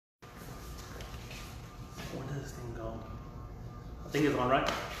Where does this thing go? I think it's on, right?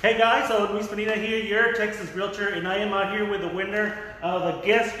 Hey guys, so Luis Medina here, your Texas Realtor, and I am out here with the winner of the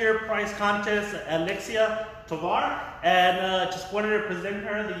Guess Your Price Contest, Alexia Tovar, and just wanted to present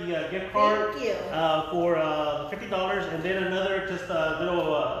her the gift card for $50, and then another just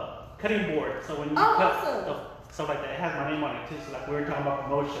little cutting board. So when you cut awesome. stuff like that, it has my name on it too. So like we were talking about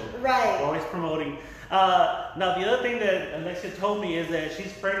promotion, right? We're always promoting. Now the other thing that Alexia told me is that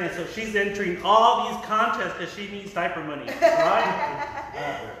she's pregnant, so she's entering all these contests because she needs diaper money,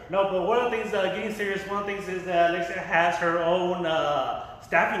 right? No, but one of the things, getting serious, one of the things is that Alexia has her own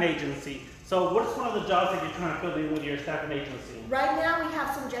staffing agency. So what's one of the jobs that you're trying to fill in with your staffing agency? Right now we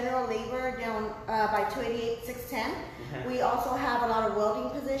have some general labor down by 288-610. We also have a lot of welding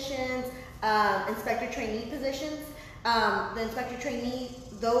positions, inspector trainee positions. The inspector trainee,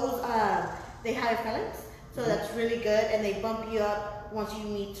 those they hire felons, so that's really good, and they bump you up once you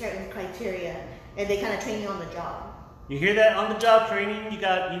meet certain criteria, and they kind of train you on the job. You hear that? On the job training.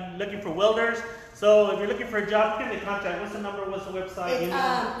 You're looking for welders. So if you're looking for a job, who can they contact? What's the number? What's the website?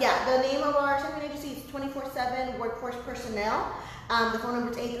 Yeah, the name of our staffing agency is 24/7 WorKforce Personnel. The phone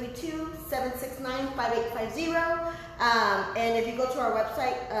number is 832-769-5850. And if you go to our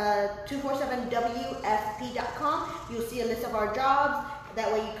website, 247wfp.com, you'll see a list of our jobs. That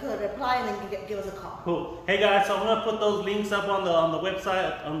way you could apply and then give us a call. Cool. Hey guys, so I'm gonna put those links up on the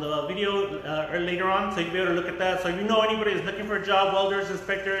website, on the video later on, so you'll be able to look at that. So if you know anybody is looking for a job, welders,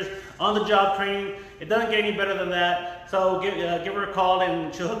 inspectors, on the job training, it doesn't get any better than that. So give her a call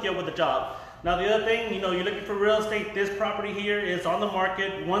and she'll hook you up with a job. Now the other thing, you're looking for real estate. This property here is on the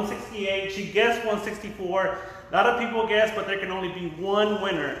market, 168. She guessed 164. A lot of people guess, but there can only be one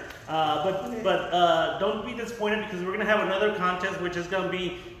winner. But don't be disappointed, because we're gonna have another contest, which is gonna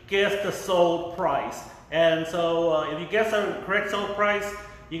be guess the sold price. And so if you guess the correct sold price,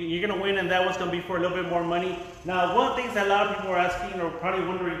 you're gonna win, and that one's gonna be for a little bit more money. Now, one of the things that a lot of people are asking, or probably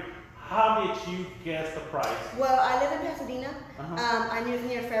wondering, how did you guess the price? Well, I live in Pasadena. I live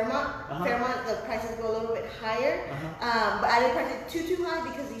near Fairmont. Fairmont, the prices go a little bit higher. But I didn't price it too high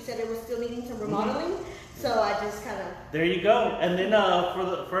because you said it was still needing some remodeling. So I just kind of... There you go. And then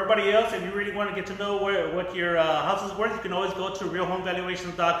for everybody else, if you really want to get to know what your house is worth, you can always go to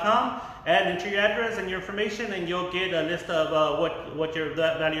realhomevaluations.com and enter your address and your information, and you'll get a list of what your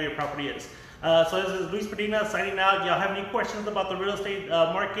value of your property is. So this is Luis Medina signing out. Y'all have any questions about the real estate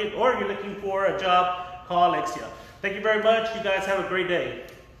market, or you're looking for a job, call Alexia. Thank you very much. You guys have a great day.